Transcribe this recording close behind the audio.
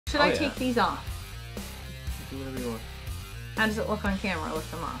Should I take these off? Do whatever you want. How does it look on camera? I lift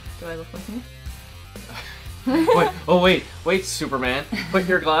them off. Do I look like me? Wait, Superman. Put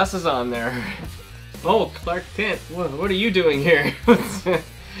your glasses on there. Oh, Clark Kent. What are you doing here?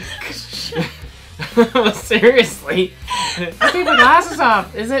 Seriously? Take the glasses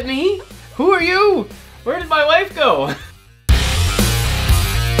off. Is it me? Who are you? Where did my wife go?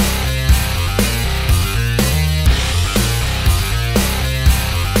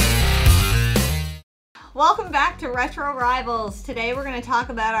 Welcome back to Retro Rivals. Today we're going to talk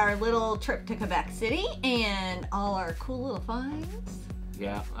about our little trip to Quebec City and all our cool little finds.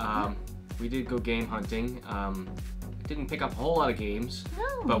 Yeah, we did go game hunting. Didn't pick up a whole lot of games,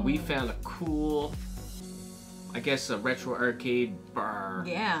 but we found a cool, I guess, a retro arcade bar.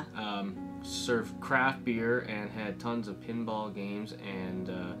 Yeah. Served craft beer and had tons of pinball games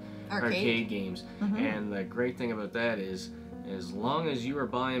and arcade games. And the great thing about that is, as long as you are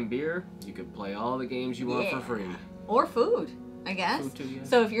buying beer, you could play all the games you want for free. Or food, I guess. Food too, yeah.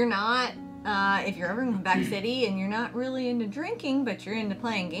 So if you're not, if you're ever in Quebec City and you're not really into drinking, but you're into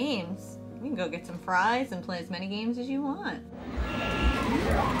playing games, you can go get some fries and play as many games as you want.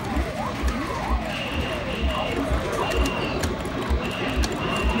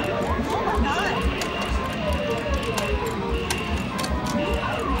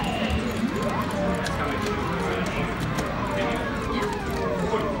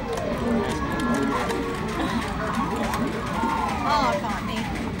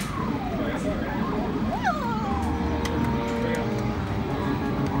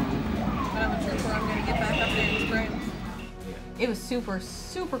 It was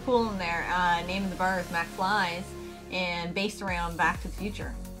super cool in there. Name of the bar is MacFlys, and based around Back to the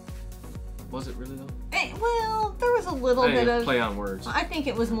Future. Was it really though? Well, there was a little bit of play on words. I think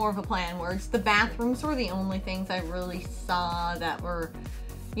it was more of a play on words. The bathrooms were the only things I really saw that were,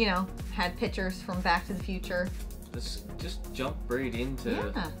 you know, had pictures from Back to the Future. Let's just jump right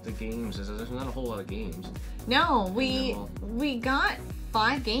into the games. There's not a whole lot of games. No, we got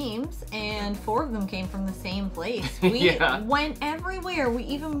 5 games, and 4 of them came from the same place. We went everywhere. We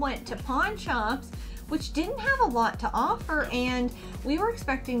even went to pawn shops, which didn't have a lot to offer, and we were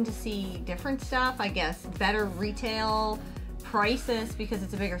expecting to see different stuff, I guess, better retail prices because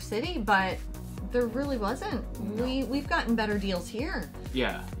it's a bigger city, but there really wasn't. No. We've gotten better deals here.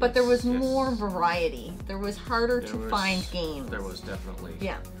 Yeah. But there was more variety. There was harder to find games. There was definitely.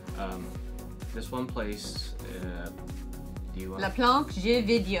 Yeah. This one place, La Planque Jeux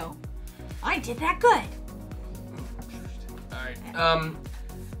Video. I did that good. Alright.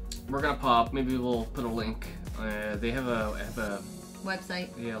 We're gonna pop. Maybe we'll put a link. They have a website.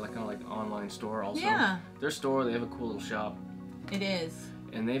 Yeah, like kind of like online store also. Yeah. Their store, they have a cool little shop. It is.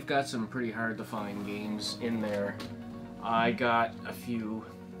 And they've got some pretty hard to find games in there. I got a few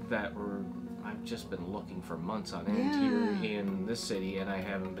that I've just been looking for months on end here in this city, and I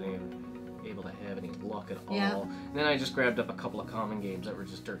haven't been able to have any luck at all. And then I just grabbed up a couple of common games that were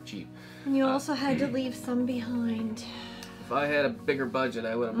just dirt cheap. And you also had to leave some behind. If I had a bigger budget,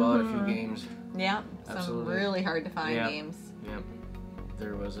 I would have bought a few games. Yeah, some really hard to find games. Yeah.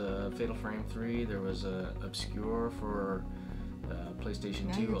 There was a Fatal Frame 3, there was a Obscure for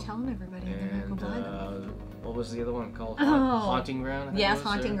PlayStation 2. You're telling everybody. And what was the other one called? Haunting Ground? Yes,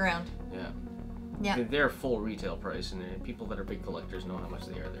 Haunting Ground. Yeah. Yeah. They're full retail price, and people that are big collectors know how much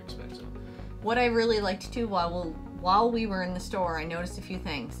they are. They're expensive. What I really liked too, while we were in the store, I noticed a few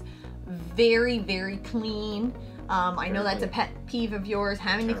things. Very clean. I know that's a pet peeve of yours,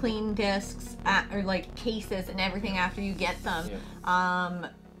 having to clean discs or like cases and everything after you get them. Yeah.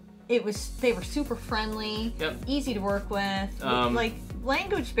 They were super friendly, easy to work with. Like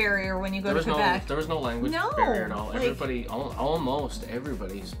language barrier when you go to Quebec. There was no language barrier at all. Everybody, almost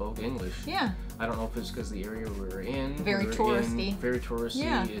everybody spoke English. Yeah. I don't know if it's because the area we were in. Very touristy. Very touristy.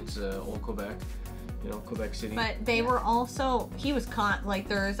 Yeah. It's old Quebec. You know, Quebec City. But they were also,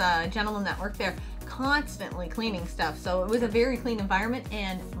 there's a gentleman that worked there constantly cleaning stuff. So it was a very clean environment.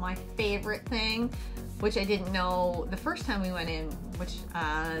 And my favorite thing, which I didn't know the first time we went in, which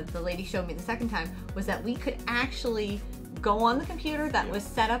the lady showed me the second time, was that we could actually go on the computer that was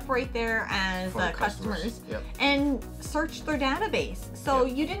set up right there as customers and search their database. So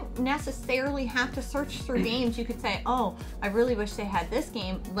you didn't necessarily have to search through games. You could say, oh, I really wish they had this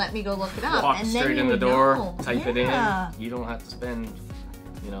game. Let me go look it up. Walk and straight in the door, type it in. You don't have to spend,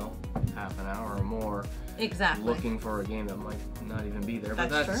 you know, half an hour or more looking for a game that might not even be there. But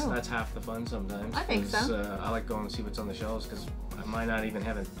that's half the fun sometimes. I think so. I like going to see what's on the shelves because I might not even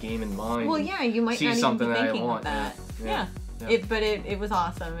have a game in mind. Well, yeah, you might see not something even be thinking that I want. Of that. Yeah. But it was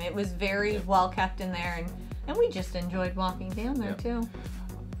awesome. It was very well kept in there, and we just enjoyed walking down there too.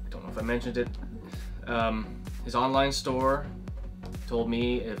 if I mentioned it. His online store told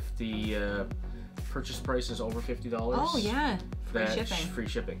me if the purchase price is over $50. Oh yeah, free shipping. Free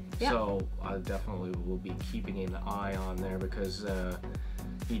shipping. Yep. So I definitely will be keeping an eye on there because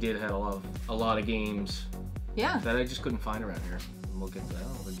he did have a lot of games. Yeah. That I just couldn't find around here. We'll get to that.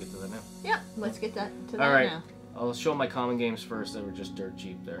 We'll get to that now. Yeah, let's get to that All right. now. I'll show my common games first. They were just dirt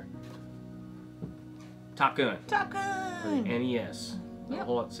cheap there. Top Gun. Top Gun. NES. Yep. A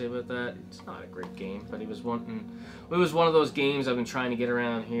whole lot to say about that. It's not a great game, but it was one of those games I've been trying to get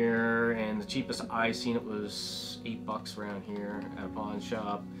around here, and the cheapest I seen it was $8 around here at a pawn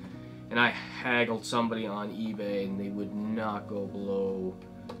shop, and I haggled somebody on eBay, and they would not go below.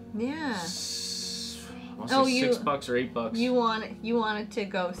 Yeah. I want to say $6 or $8. You wanted to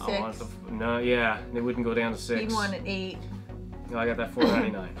go 6. No, yeah, they wouldn't go down to 6. You wanted 8. No, I got that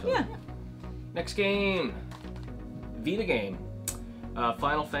 $4.99. So. Yeah. Next game, Vita game.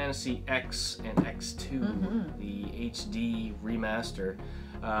 Final Fantasy X and X2, the HD remaster.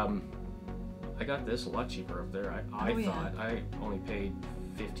 I got this a lot cheaper up there. I thought I only paid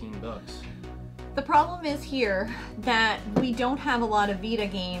 $15. The problem is here that we don't have a lot of Vita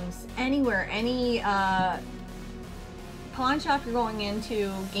games anywhere. Any pawn shop you're going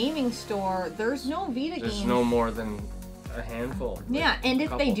into, gaming store, there's no Vita games. There's no more than a handful. Yeah, and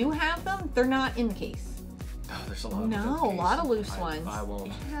if they do have them, they're not in the case. Oh, there's a lot. No, a lot of loose ones. I won't.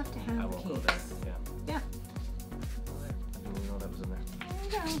 You have to have the go case. there. Yeah. Yeah. I didn't even know that was in there.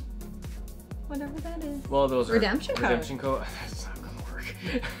 There you go. Whatever that is. Well, those are redemption code. Redemption code. That's not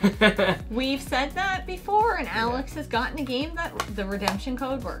gonna work. We've said that before, and Alex has gotten a game that the redemption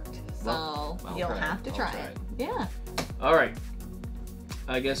code worked. So well, you'll have to try it. Yeah. All right.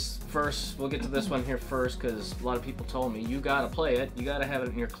 I guess first we'll get to this one here first because a lot of people told me you gotta play it. You gotta have it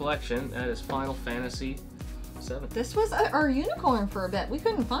in your collection. That is Final Fantasy VII. This was our unicorn for a bit. We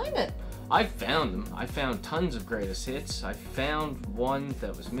couldn't find it. I found them. I found tons of greatest hits. I found one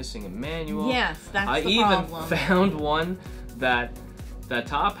that was missing a manual. Yes, that's the problem. I even found one that the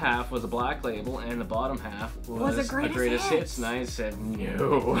top half was a black label and the bottom half was a greatest hits. And I said,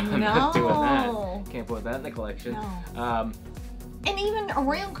 no, I'm not doing that. Can't put that in the collection. No. And even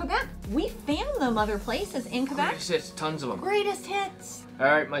around Quebec, we found them other places in Quebec. Greatest hits, tons of them. Greatest hits. All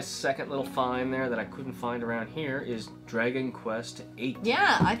right, my second little find there that I couldn't find around here is Dragon Quest VIII.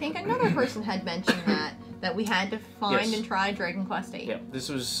 Yeah, I think another person had mentioned that we had to find and try Dragon Quest VIII. Yeah, this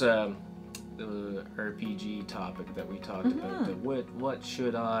was the RPG topic that we talked about. What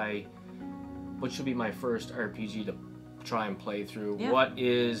should be my first RPG to try and play through? Yeah. What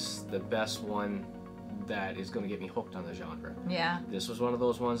is the best one that is going to get me hooked on the genre? Yeah. This was one of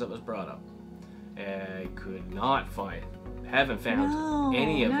those ones that was brought up. I could not find, haven't found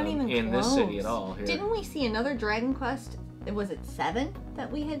any of them in this city at all. Here. Didn't we see another Dragon Quest? Was it 7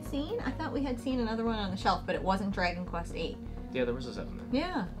 that we had seen? I thought we had seen another one on the shelf, but it wasn't Dragon Quest VIII. Yeah, there was a 7 there.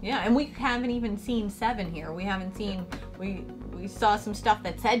 Yeah, yeah, and we haven't even seen 7 here. We haven't seen, we saw some stuff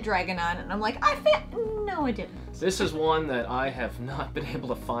that said Dragon on it, and I'm like, no, I didn't. This is one that I have not been able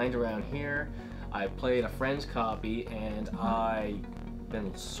to find around here. I played a friend's copy, and I've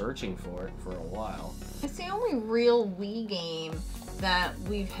been searching for it for a while. It's the only real Wii game that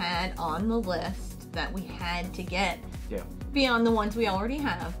we've had on the list that we had to get. Yeah. Beyond the ones we already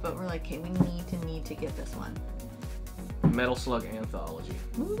have, but we're like, okay, we need to get this one. Metal Slug Anthology.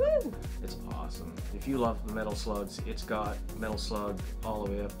 Woo-hoo! It's awesome. If you love the Metal Slugs, it's got Metal Slug all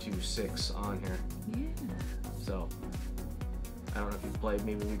the way up to 6 on here. Yeah. So, I don't know if you've played,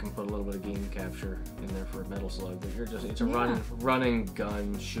 maybe we can put a little bit of game capture in there for Metal Slug, but it's a running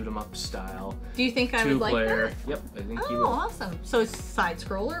gun, shoot 'em up style. Do you think I would like that? Yep, I think you will. Oh, awesome. So it's side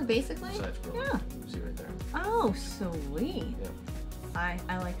scroller, basically? Side scroller. Yeah. You see right there. Oh, sweet. Yep.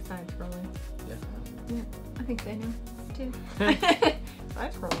 I like side scrolling. Yeah. Yeah, I think they know too.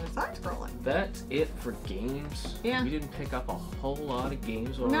 Side scrolling. That's it for games. Yeah. We didn't pick up a whole lot of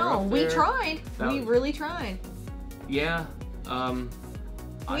games while No, we tried. We really tried. Yeah.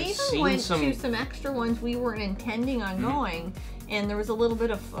 We even went to some extra ones we weren't intending on going, and there was a little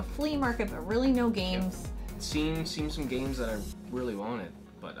bit of a flea market, but really no games. Seen some games that I really wanted,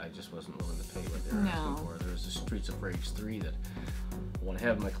 but I just wasn't willing to pay what they were asking for. There was the Streets of Rage 3 that I want to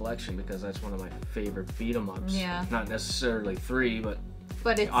have in my collection because that's one of my favorite beat 'em ups. Yeah. Not necessarily 3, but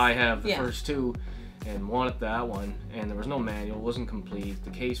it's, I have the first 2 and wanted that one, and there was no manual, it wasn't complete,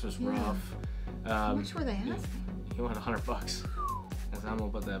 the case was rough. How much were they asking? You wanted $100. I'm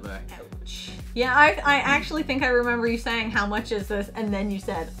gonna put that back. Ouch. Yeah, I actually think I remember you saying, how much is this? And then you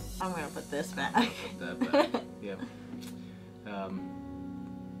said, I'm gonna put this back. Put that back. Yep.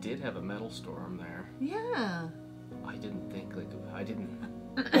 Did have a Metal Storm there. Yeah. I didn't think I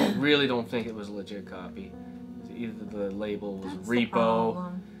didn't really don't think it was a legit copy. Either the label was That's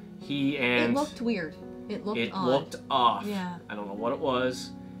repo. It looked weird. It looked off. Yeah. I don't know what it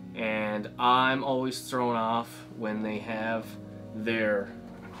was. And I'm always thrown off when they have their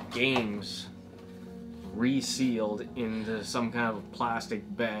games resealed into some kind of plastic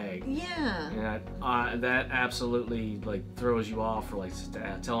bag. Yeah. And that absolutely like throws you off for like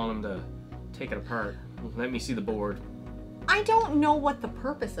telling them to take it apart. Let me see the board. I don't know what the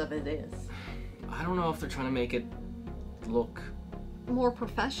purpose of it is. I don't know if they're trying to make it look more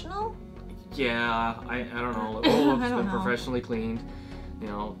professional. Yeah, I don't know. Oh, it's been professionally cleaned. You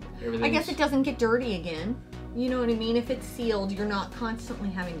know, everything. I guess it doesn't get dirty again. You know what I mean? If it's sealed, you're not constantly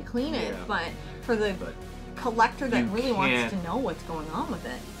having to clean it. Yeah. But for the collector that really wants to know what's going on with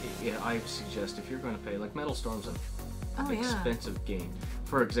it. Yeah, I suggest if you're going to pay, like Metal Storm's an Oh, expensive game.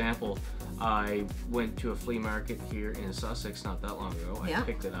 For example, I went to a flea market here in Sussex not that long ago. I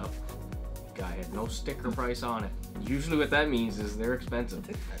picked it up. Guy had no sticker price on it. Usually what that means is they're expensive.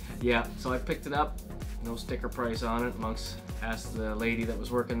 Yeah, so I picked it up, no sticker price on it. Asked the lady that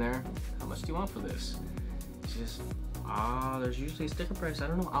was working there, how much do you want for this? She just, there's usually a sticker price. I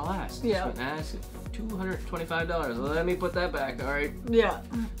don't know, I'll ask. Yeah. Ask $225. Let me put that back, all right? Yeah.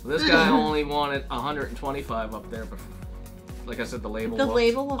 This guy only wanted $125 up there, but like I said, the label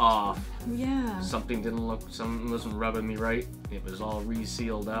looked off. Yeah. Something wasn't rubbing me right. It was all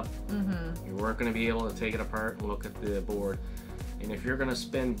resealed up. Mm-hmm. You weren't going to be able to take it apart and look at the board. And if you're going to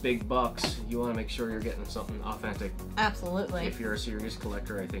spend big bucks, you want to make sure you're getting something authentic. Absolutely. If you're a serious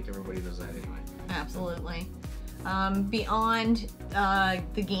collector, I think everybody does that anyway. Absolutely. Beyond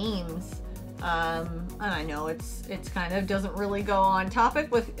the games, and I know it's kind of doesn't really go on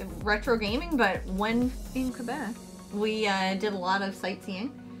topic with retro gaming, but when in Quebec, we did a lot of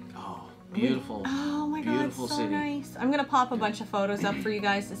sightseeing. Oh, beautiful. Oh my God, beautiful so city. nice. I'm going to pop a bunch of photos up for you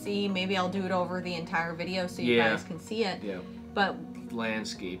guys to see. Maybe I'll do it over the entire video so you guys can see it. Yeah. But the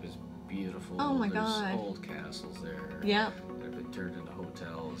landscape is beautiful. Oh my There's God. old castles there. Yeah. They've been turned into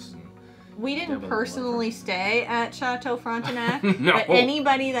hotels. And we didn't personally stay at Chateau Frontenac, no. but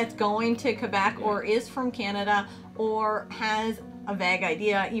anybody that's going to Quebec or is from Canada or has a vague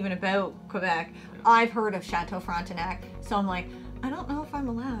idea even about Quebec, I've heard of Chateau Frontenac. So I'm like, I don't know if I'm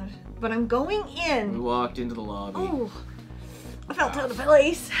allowed, but I'm going in. We walked into the lobby. Oh, I felt out of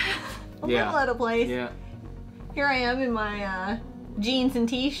place. A little out of place. Yeah. Here I am in my jeans and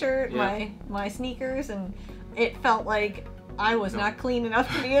t-shirt, my sneakers, and it felt like I was not clean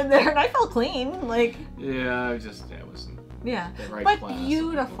enough to be in there, and I felt clean, like. Yeah, it wasn't. Yeah, the right but class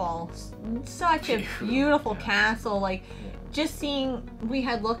beautiful, such a beautiful castle. Like, just seeing, we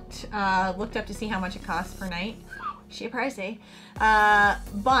had looked up to see how much it costs per night. She pricey,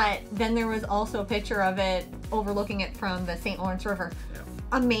 but then there was also a picture of it overlooking it from the St. Lawrence River. Yeah.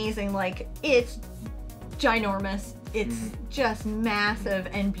 Amazing, like it's ginormous. It's just massive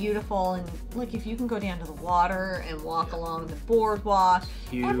and beautiful, and like if you can go down to the water and walk along the boardwalk,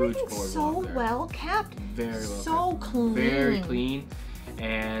 everything's so well kept. Very well so kept. clean. Very clean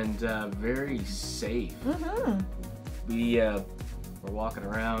and very safe. We were walking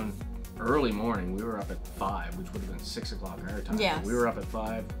around early morning. We were up at 5, which would have been 6 o'clock our time. Yes. We were up at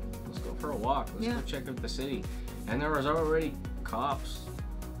 5. Let's go for a walk. Let's go check out the city. And there was already cops.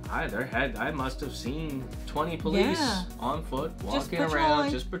 I must have seen 20 police on foot walking around,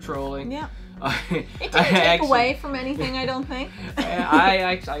 just patrolling. Yeah. It didn't take away from anything, I don't think.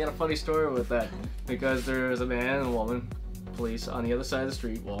 I got a funny story with that, because there was a man and a woman, police, on the other side of the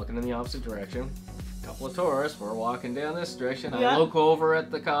street walking in the opposite direction. A couple of tourists were walking down this direction. I look over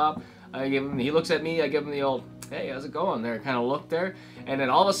at the cop. He looks at me. I give him the old, hey, how's it going there? Kind of look there. And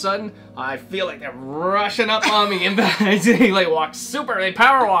then all of a sudden, I feel like they're rushing up on me. And he like they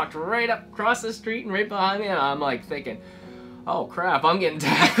power walked right up across the street and right behind me. And I'm like thinking, oh crap, I'm getting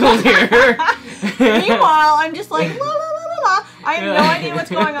tackled here. Meanwhile, I'm just like, la la la la la. I have no idea what's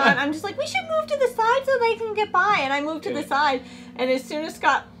going on. I'm just like, we should move to the side so they can get by. And I moved to the side. And as soon as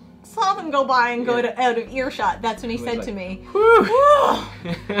Scott saw them go by and go out of earshot, that's when he said to me, whew.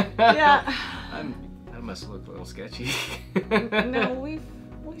 Yeah. That must look a little sketchy. No, we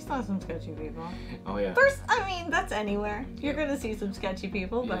saw some sketchy people. Oh yeah. That's anywhere. You're gonna see some sketchy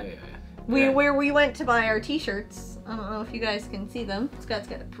people, but where we went to buy our t-shirts. I don't know if you guys can see them. Scott's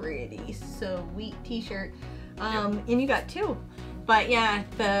got a pretty sweet t-shirt. And you got 2. But yeah,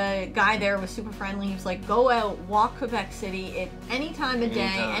 the guy there was super friendly. He was like, go out, walk Quebec City at any time of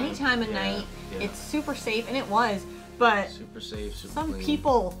day, any time of night. Yeah. It's super safe, and it was. But super safe, some clean.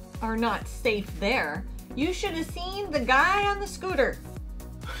 people are not safe there. You should have seen the guy on the scooter.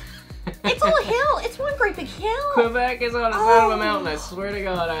 It's all hill. It's one great big hill. Quebec is on the side of a mountain. I swear to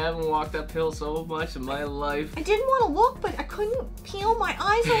God, I haven't walked uphill so much in my life. I didn't want to look, but I couldn't peel my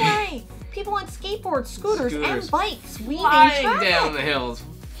eyes away. People on skateboards, scooters, and bikes weaving flying down the hills.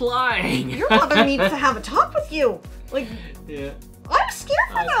 Flying. Your mother needs to have a talk with you. Like, yeah. I was scared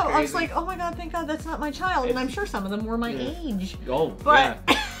for them. Crazy. I was like, oh my God, thank God that's not my child. And I'm sure some of them were my age. Oh, but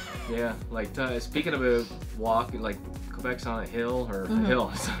yeah. Like, speaking of a walk, like, Quebec's on a hill, or a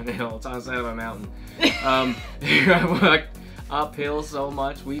hill. It's on a hill. It's on the side of a mountain. I walked uphill so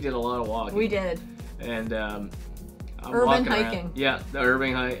much. We did a lot of walking. We did. And urban hiking. Around. Yeah, the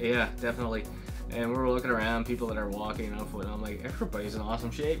urban hike. Yeah, definitely. And we were looking around, people that are walking on foot, and I'm like, everybody's in awesome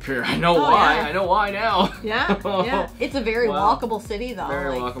shape here. I know why. Yeah. I know why now. Yeah, yeah. It's a very walkable city, though.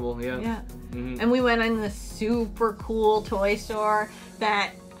 Very walkable, yeah. Yeah. And we went in this super cool toy store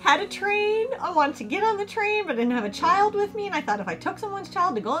that had a train. I wanted to get on the train, but I didn't have a child with me, and I thought if I took someone's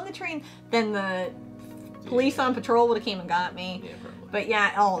child to go on the train, then the police on patrol would have came and got me. Yeah, probably. But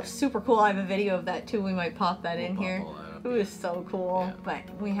yeah, super cool. I have a video of that, too. We might pop that in here. It was so cool, but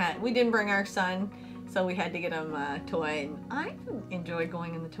we didn't bring our son, so we had to get him a toy, and I enjoyed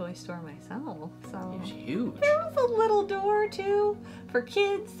going in the toy store myself. So it was huge. There was a little door too for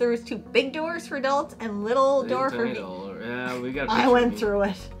kids. There was 2 big doors for adults and little door for me. Yeah, we got. I went through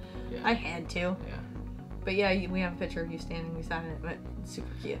it. Yeah. I had to. Yeah. But yeah, we have a picture of you standing beside it, but it's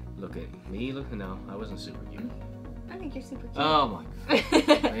super cute. Look at me. No, I wasn't super cute. I think you're super cute. Oh my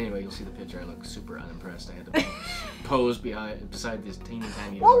God. Anyway, you'll see the picture. I look super unimpressed. I had to pose beside this teeny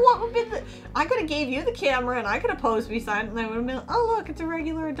tiny door. Well, what would be I could have gave you the camera and I could have posed beside it, and I would have been, oh look, it's a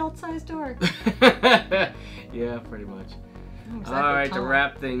regular adult-sized door. Yeah, pretty much. Exactly. All right, to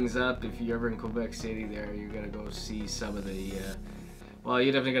wrap things up, if you're ever in Quebec City, you're gonna go see some of the. Well,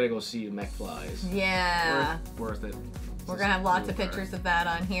 you're definitely gonna go see the MacFlys. Yeah. Worth it. We're gonna have lots of pictures of that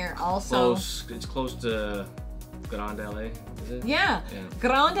on here. Also, it's close to Grand Allée, is it? Yeah.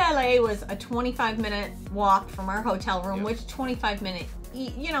 Grand Allée was a 25-minute walk from our hotel room, which 25-minute,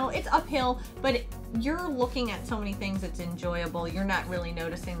 you know, it's uphill, but you're looking at so many things that's enjoyable. You're not really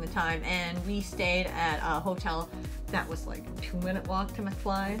noticing the time. And we stayed at a hotel that was like a 2-minute walk to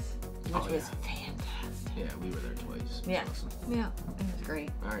MacFlys, which was fantastic. Yeah, we were there twice. Yeah. Awesome. Yeah, it was great.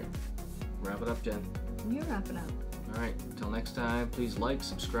 All right. Wrap it up, Jen. You wrap it up. All right. Until next time, please like,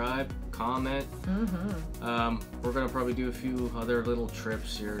 subscribe, comment. We're going to probably do a few other little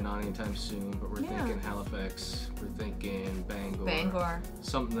trips here, not anytime soon, but we're thinking Halifax. We're thinking Bangor.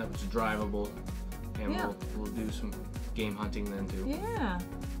 Something that was drivable. And we'll do some game hunting then, too. Yeah.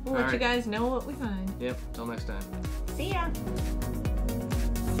 We'll let you guys know what we find. Yep. Until next time. See ya.